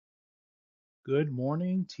Good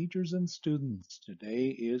morning, teachers and students. Today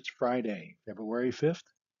is Friday, February 5th.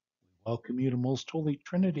 We welcome you to Most Holy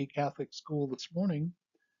Trinity Catholic School this morning.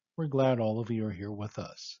 We're glad all of you are here with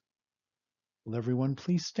us. Will everyone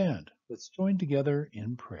please stand? Let's join together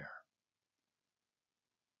in prayer.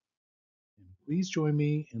 And please join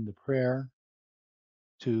me in the prayer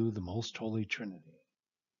to the Most Holy Trinity.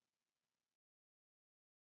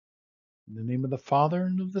 In the name of the Father,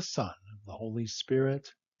 and of the Son, and of the Holy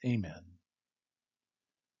Spirit. Amen.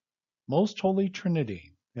 Most Holy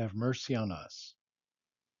Trinity, have mercy on us.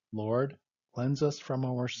 Lord, cleanse us from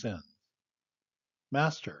our sins.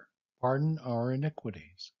 Master, pardon our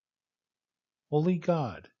iniquities. Holy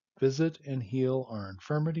God, visit and heal our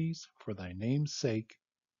infirmities for thy name's sake.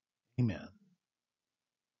 Amen.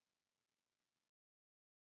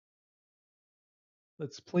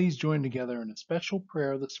 Let's please join together in a special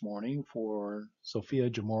prayer this morning for Sophia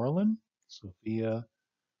Jamorlin. Sophia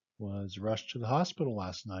was rushed to the hospital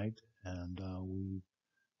last night, and we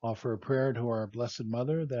offer a prayer to our Blessed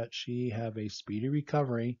Mother that she have a speedy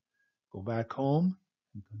recovery, go back home,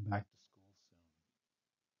 and come back to school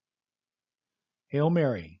soon. Hail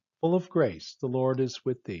Mary, full of grace, the Lord is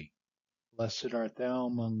with thee. Blessed art thou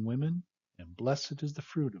among women, and blessed is the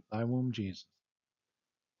fruit of thy womb, Jesus.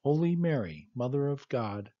 Holy Mary, Mother of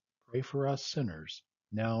God, pray for us sinners,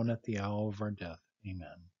 now and at the hour of our death. Amen.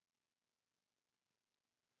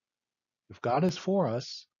 If God is for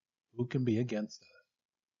us, who can be against us?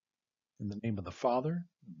 In the name of the Father,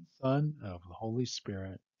 and the Son, and of the Holy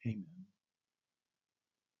Spirit. Amen.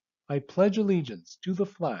 I pledge allegiance to the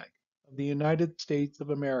flag of the United States of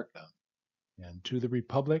America and to the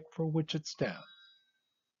republic for which it stands,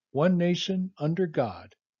 one nation under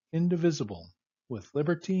God, indivisible, with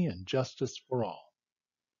liberty and justice for all.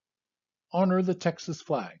 Honor the Texas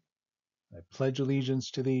flag. I pledge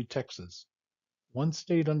allegiance to thee, Texas, one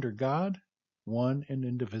state under God, one and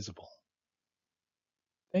indivisible.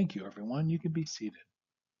 Thank you, everyone. You can be seated.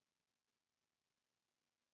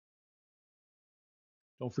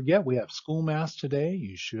 Don't forget, we have school mass today.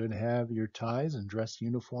 You should have your ties and dress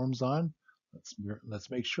uniforms on.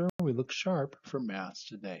 Let's make sure we look sharp for mass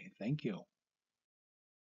today. Thank you.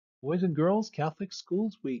 Boys and girls, Catholic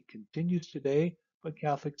Schools Week continues today, but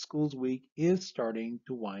Catholic Schools Week is starting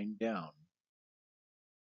to wind down.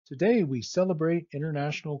 Today we celebrate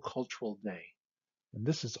International Cultural Day, and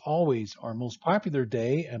this is always our most popular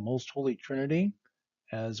day at Most Holy Trinity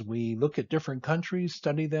as we look at different countries,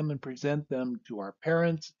 study them, and present them to our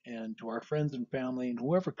parents and to our friends and family and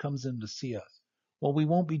whoever comes in to see us. Well, we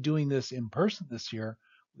won't be doing this in person this year.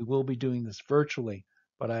 We will be doing this virtually,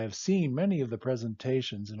 but I have seen many of the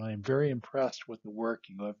presentations and I am very impressed with the work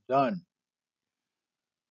you have done.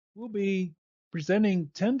 We'll be presenting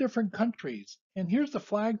 10 different countries, and here's the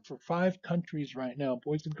flag for 5 countries right now,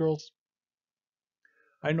 boys and girls.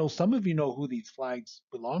 I know some of you know who these flags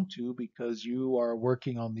belong to because you are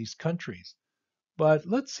working on these countries. But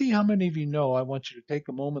let's see how many of you know. I want you to take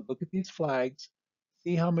a moment, look at these flags,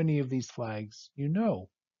 see how many of these flags you know.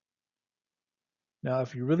 Now,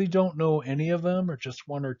 if you really don't know any of them or just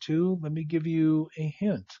one or two, let me give you a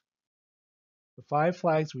hint. The 5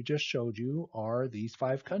 flags we just showed you are these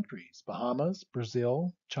 5 countries: Bahamas,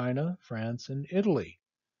 Brazil, China, France, and Italy.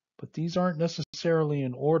 But these aren't necessarily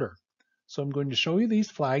in order. So I'm going to show you these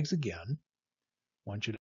flags again.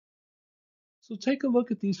 So take a look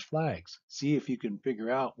at these flags. See if you can figure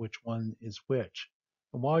out which one is which.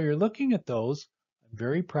 And while you're looking at those, I'm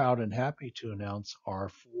very proud and happy to announce our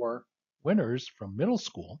 4 winners from middle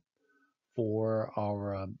school for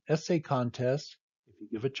our essay contest, If You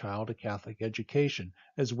Give a Child a Catholic Education,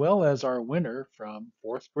 as well as our winner from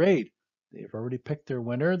 4th grade. They've already picked their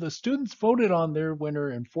winner. The students voted on their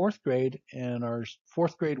winner in 4th grade, and our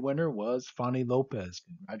 4th grade winner was Fanny Lopez.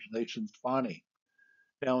 Congratulations, Fanny.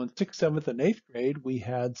 Now in 6th, 7th, and 8th grade, we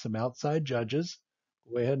had some outside judges.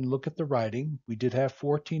 Go ahead and look at the writing. We did have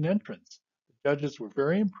 14 entrants. The judges were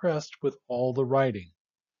very impressed with all the writing.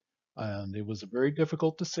 And it was a very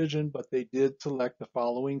difficult decision, but they did select the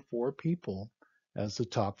following 4 people as the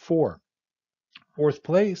top 4. 4th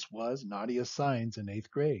place was Nadia Sines in 8th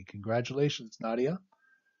grade. Congratulations, Nadia.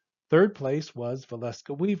 3rd place was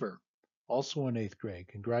Valeska Weaver, also in 8th grade.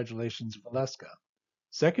 Congratulations, Valeska.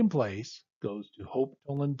 2nd place goes to Hope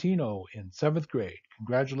Tolentino in 7th grade.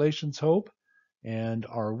 Congratulations, Hope. And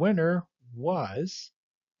our winner was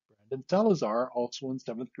Brandon Salazar, also in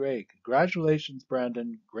 7th grade. Congratulations,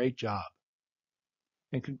 Brandon. Great job.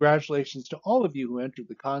 And congratulations to all of you who entered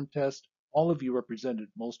the contest. All of you represented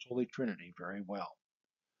Most Holy Trinity very well.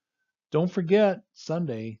 Don't forget,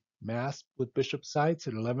 Sunday, Mass with Bishop Seitz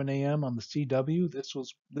at 11 a.m. on the CW.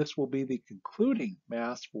 This will be the concluding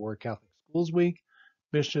Mass for Catholic Schools Week.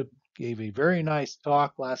 Bishop gave a very nice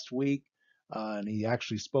talk last week, and he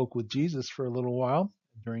actually spoke with Jesus for a little while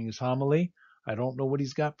during his homily. I don't know what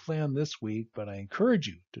he's got planned this week, but I encourage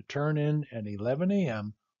you to turn in at 11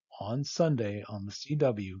 a.m. on Sunday on the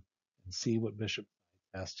CW and see what Bishop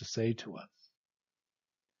has to say to us.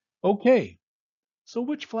 Okay, so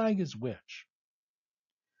which flag is which?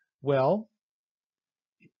 Well,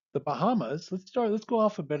 the Bahamas, let's go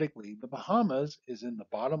alphabetically. The Bahamas is in the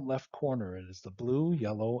bottom left corner. It is the blue,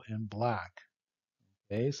 yellow, and black.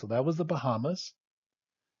 Okay, so that was the Bahamas.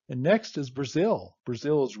 And next is Brazil.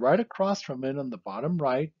 Brazil is right across from it on the bottom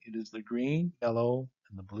right. It is the green, yellow,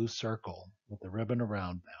 and the blue circle with the ribbon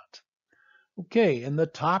around that. Okay, in the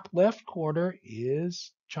top left corner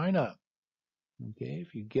is China. Okay,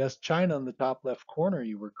 if you guessed China in the top left corner,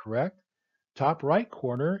 you were correct. Top right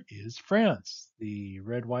corner is France, the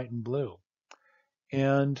red, white, and blue.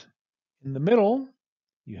 And in the middle,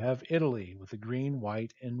 you have Italy with the green,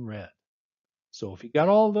 white, and red. So if you got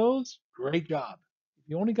all those, great job. If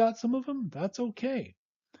you only got some of them, that's okay.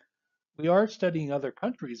 We are studying other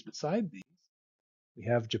countries beside these. We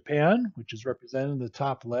have Japan, which is represented in the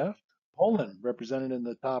top left, Poland represented in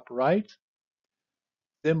the top right,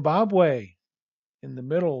 Zimbabwe in the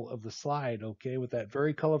middle of the slide, okay, with that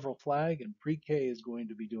very colorful flag, and pre-K is going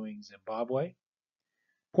to be doing Zimbabwe.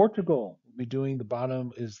 Portugal will be doing the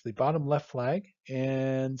bottom left flag,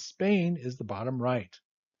 and Spain is the bottom right.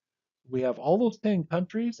 We have all those 10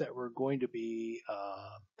 countries that were going to be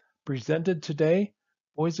presented today.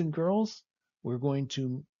 Boys and girls, we're going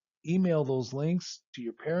to email those links to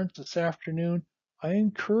your parents this afternoon. I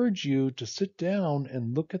encourage you to sit down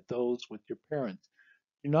and look at those with your parents.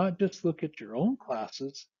 Do not just look at your own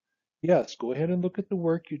classes. Yes, go ahead and look at the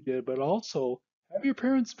work you did, but also have your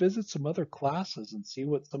parents visit some other classes and see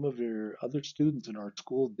what some of your other students in our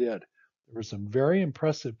school did. There were some very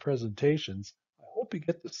impressive presentations. I hope you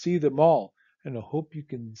get to see them all, and I hope you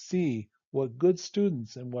can see what good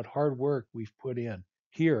students and what hard work we've put in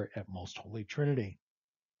here at Most Holy Trinity.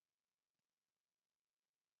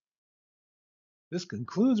 This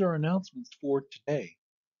concludes our announcements for today.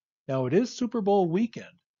 Now, it is Super Bowl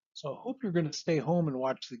weekend, so I hope you're going to stay home and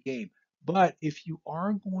watch the game. But if you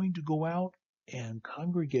are going to go out and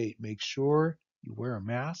congregate, make sure you wear a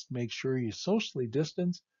mask, make sure you socially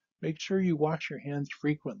distance, make sure you wash your hands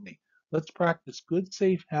frequently. Let's practice good,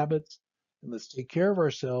 safe habits, and let's take care of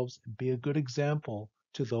ourselves and be a good example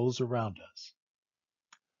to those around us.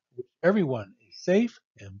 Everyone, a safe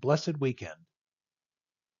and blessed weekend.